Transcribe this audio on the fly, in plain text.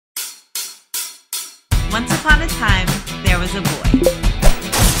Once upon a time, there was a boy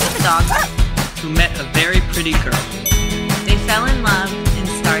with a dog who met a very pretty girl. They fell in love and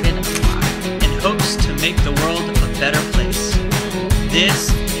started a farm in hopes to make the world a better place.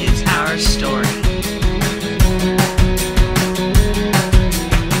 This is our story.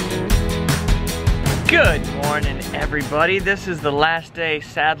 Good morning, everybody. This is the last day,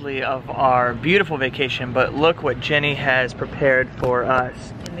 sadly, of our beautiful vacation, but look what Jenny has prepared for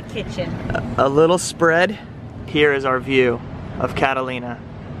us. in the kitchen. A little spread. Here is our view of Catalina.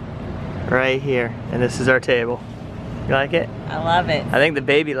 Right here. And this is our table. You like it? I love it. I think the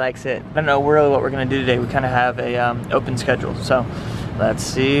baby likes it. I don't know really what we're gonna do today. We kind of have a open schedule. So let's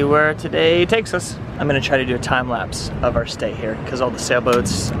see where today takes us. I'm gonna try to do a time lapse of our stay here because all the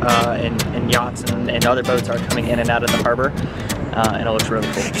sailboats and yachts and other boats are coming in and out of the harbor. And it looks really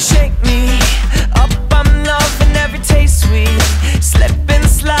cool. You shake me up, I'm loving every taste sweet. Slip and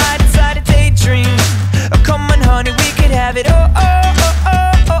slide inside a daydream. Oh, come on, honey, we could have it. Oh, oh, oh,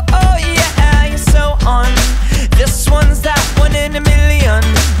 oh, oh, oh, yeah, you're so on. This one's that one in a million.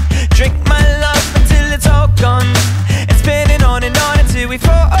 Drink my love until it's all gone. And spin it on and on until we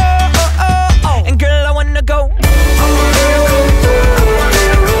fall. Oh, oh, oh, oh. And girl, I wanna go all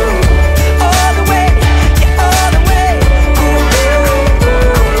the way, yeah, all the way.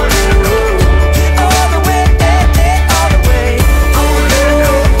 All the way, yeah, all the way. All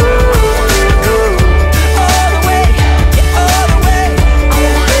the way, yeah, all the way.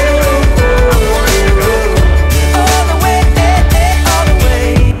 All the way, yeah, all the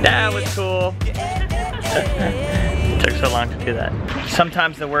way. That was cool. Took so long to do that.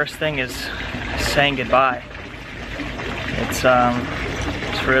 Sometimes the worst thing is saying goodbye. It's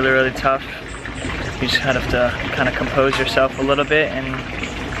really, really tough. You just kind of have to kind of compose yourself a little bit and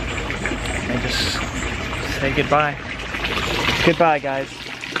just say goodbye. Goodbye, guys.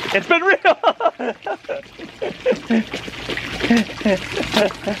 It's been real.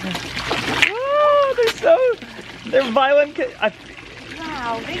 Oh, they're violent.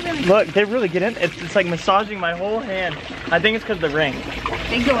 Wow, they really Look, they really get in. It's like massaging my whole hand. I think it's because of the ring.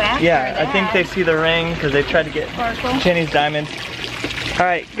 they go after Yeah, that. I think they see the ring because they tried to get Sparkle. Jenny's diamond. All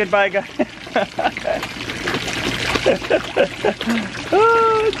right, goodbye, guys.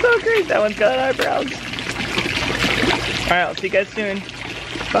 Oh, it's so great. That one's got eyebrows. All right, I'll see you guys soon.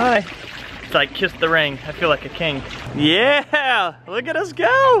 Bye. It's like kiss the ring. I feel like a king. Yeah, look at us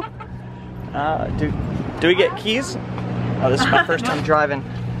go. Do we get keys? Oh, this is my first time driving.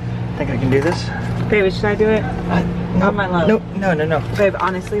 Think I can do this? Baby, should I do it? No, Oh, my love. No. Babe,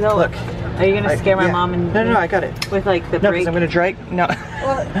 honestly though, Look. are you gonna scare my Yeah. mom and No, I got it. with like the No, brake? because I'm gonna drag. No.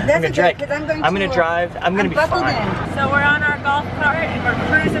 Well, I'm that's gonna drag. because I'm going I'm gonna to drive. I'm gonna be buckled fine. in. So we're on our golf cart and we're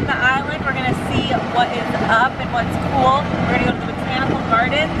cruising the island. We're gonna see what is up and what's cool. We're gonna go to the botanical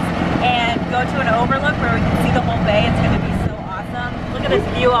gardens and go to an overlook where we can see the whole bay. It's gonna be so awesome. Look at this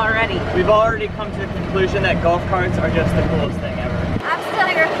view already. We've already come to the conclusion that golf carts are just the coolest thing ever. I'm still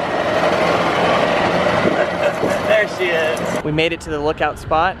here. There she is. We made it to the lookout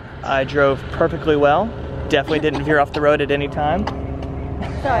spot. I drove perfectly well. Definitely didn't veer off the road at any time.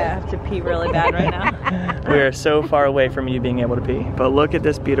 Sorry, I have to pee really bad right now. We are so far away from you being able to pee. But look at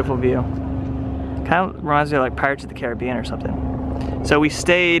this beautiful view. Kind of reminds me of like Pirates of the Caribbean or something. So we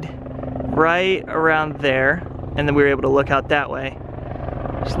stayed right around there and then we were able to look out that way.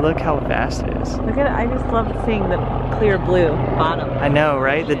 Just look how vast it is. Look at it. I just love seeing the clear blue bottom. I know,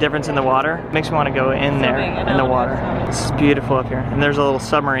 right? The difference in the water makes me want to go in there Swimming, in the water. It's beautiful up here. And there's a little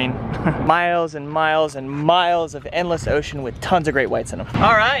submarine. Miles and miles and miles of endless ocean with tons of great whites in them.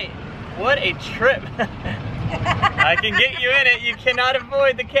 All right, what a trip. I can get you in it. You cannot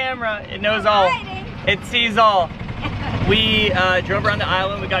avoid the camera. It knows all. It sees all. We drove around the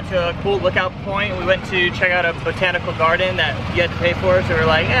island. We got to a cool lookout point. We went to check out a botanical garden that you had to pay for. So we were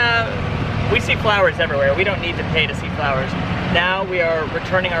like, we see flowers everywhere. We don't need to pay to see flowers. Now we are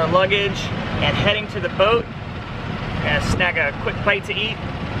returning our luggage and heading to the boat. We're gonna snag a quick bite to eat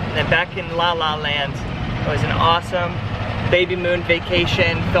and then back in La La Land. It was an awesome baby moon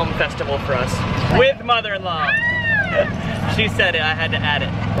vacation film festival for us with mother-in-law. She said it, I had to add it.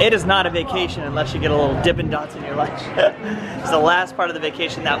 It is not a vacation unless you get a little Dippin' Dots in your life. It's the last part of the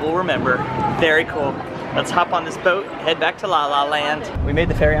vacation that we'll remember. Very cool. Let's hop on this boat, head back to La La Land. We made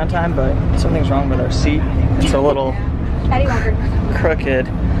the ferry on time, but something's wrong with our seat. It's a little crooked.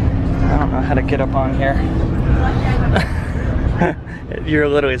 I don't know how to get up on here. You're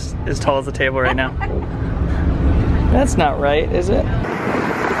literally as tall as the table right now. That's not right, is it?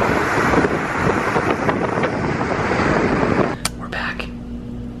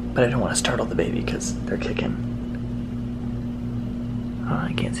 But I don't want to startle the baby because they're kicking. Oh,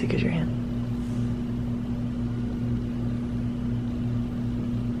 I can't see because you're in.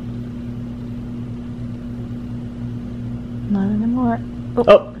 What?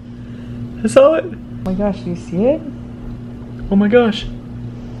 Oh, I saw it. Oh my gosh, do you see it? Oh my gosh.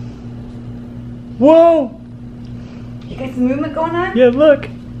 Whoa! You got some movement going on? Yeah, look.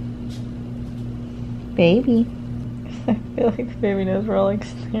 Baby. I feel like the baby knows we're all like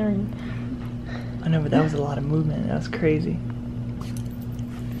staring. I know, but that was a lot of movement. That was crazy.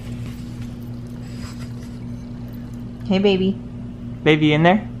 Hey, baby. Baby in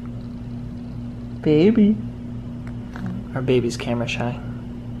there? Baby. Our baby's camera shy.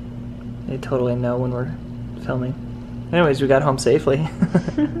 They totally know when we're filming. Anyways, we got home safely.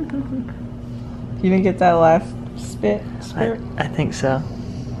 You didn't get that last spit? I think so.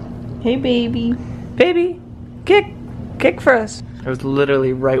 Hey, baby. Baby, kick for us. It was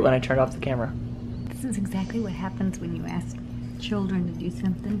literally right when I turned off the camera. This is exactly what happens when you ask children to do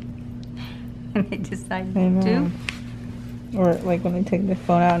something and they decide to do. Or like when they take the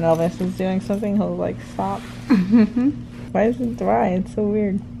phone out and Elvis is doing something, he'll like stop. Why is it dry? It's so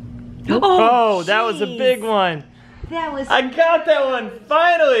weird. Oh, that was a big one. That was. I got that one,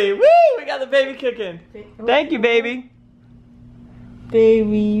 finally. Woo, we got the baby kicking. Thank you, baby.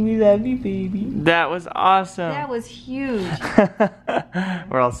 Baby, we love you, baby. That was awesome. That was huge.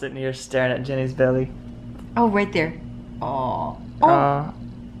 We're all sitting here staring at Jenny's belly. Oh, right there. Oh.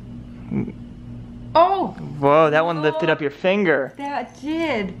 Oh. Whoa, that one lifted up your finger. That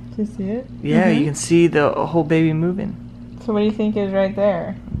did. Did you see it? Yeah, you can see the whole baby moving. So what do you think is right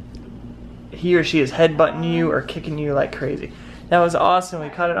there? He or she is headbutting you or kicking you like crazy. That was awesome. We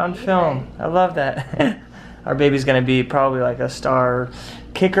caught it on film. I love that. Our baby's gonna be probably like a star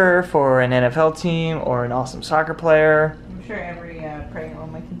kicker for an NFL team or an awesome soccer player. I'm sure every pregnant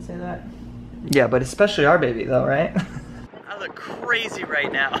woman can say that. Yeah, but especially our baby though, right? I look crazy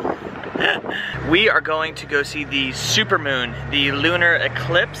right now. We are going to go see the supermoon, the lunar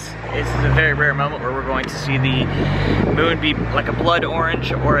eclipse. This is a very rare moment where we're going to see the moon be like a blood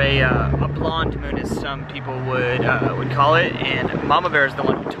orange or a blonde moon, as some people would call it. And Mama Bear is the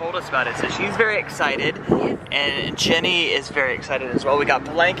one who told us about it, so she's very excited, and Jenny is very excited as well. We got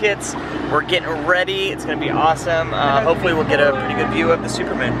blankets. We're getting ready. It's gonna be awesome. Hopefully, we'll get a pretty good view of the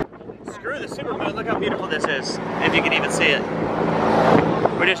supermoon. Screw the supermoon, look how beautiful this is, if you can even see it.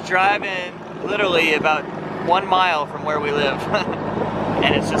 We're just driving literally about 1 mile from where we live.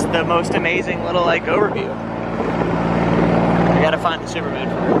 And it's just the most amazing little like overview. I gotta find the supermoon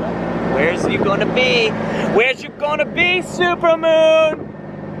for her. Where's you gonna be? Where's you gonna be, supermoon?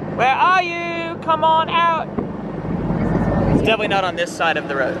 Where are you? Come on out. It's definitely not on this side of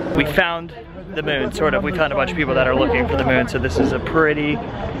the road. We found the moon, sort of. We found a bunch of people that are looking for the moon, so this is a pretty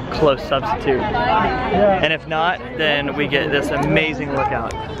close substitute. And if not, then we get this amazing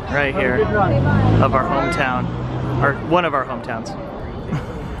lookout right here of our hometown, or one of our hometowns.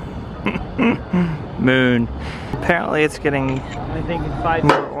 Moon. Apparently it's getting, I think,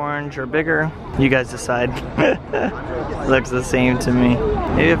 more orange or bigger. You guys decide. Looks the same to me.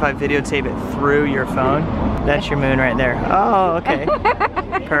 Maybe if I videotape it through your phone, that's your moon right there. Oh, okay.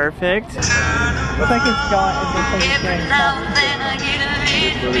 Perfect. Looks like it's going.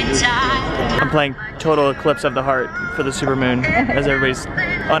 I'm playing Total Eclipse of the Heart for the supermoon as everybody's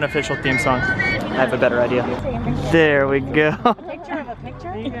unofficial theme song. I have a better idea. There we go. Picture of a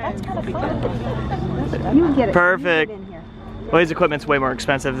picture? That's kind of fun. You get it. Perfect. Well, his equipment's way more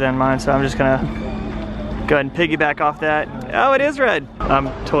expensive than mine, so I'm just gonna go ahead and piggyback off that. Oh, it is red. I'm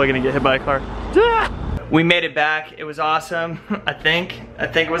totally gonna get hit by a car. We made it back. It was awesome. I think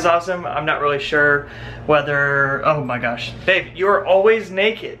it was awesome. I'm not really sure whether, oh my gosh. Babe, you're always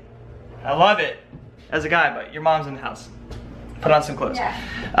naked. I love it as a guy, but your mom's in the house. Put on some clothes.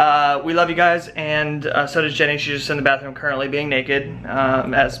 Yeah. We love you guys, and so does Jenny. She's just in the bathroom currently being naked,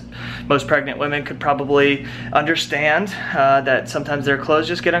 as most pregnant women could probably understand that sometimes their clothes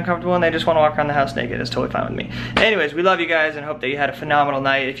just get uncomfortable and they just want to walk around the house naked. It's totally fine with me. Anyways, we love you guys and hope that you had a phenomenal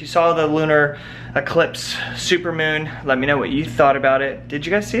night. If you saw the lunar eclipse supermoon, let me know what you thought about it. Did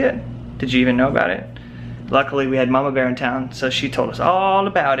you guys see it? Did you even know about it? Luckily, we had Mama Bear in town, so she told us all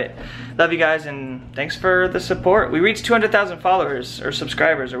about it. Love you guys, and thanks for the support. We reached 200,000 followers, or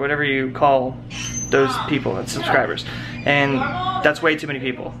subscribers, or whatever you call those people, that's subscribers. And that's way too many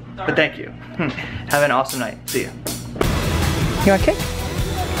people, but thank you. Have an awesome night. See ya. You want cake?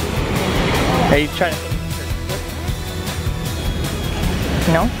 Are you trying to...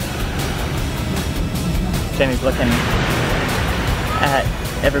 No? Jamie's looking at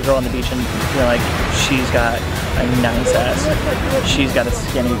every girl on the beach and feel like she's got a nice ass. She's got a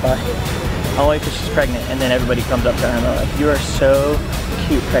skinny butt. Only because she's pregnant, and then everybody comes up to her and they're like, "You are so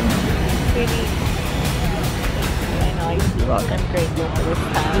cute, pregnant." Sweetie. I know. You're welcome. I'm grateful for this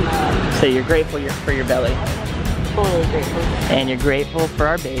time. So you're grateful for your belly. totally grateful. And you're grateful for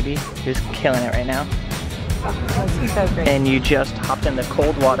our baby, who's killing it right now. Oh, she's so great. And you just hopped in the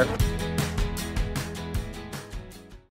cold water.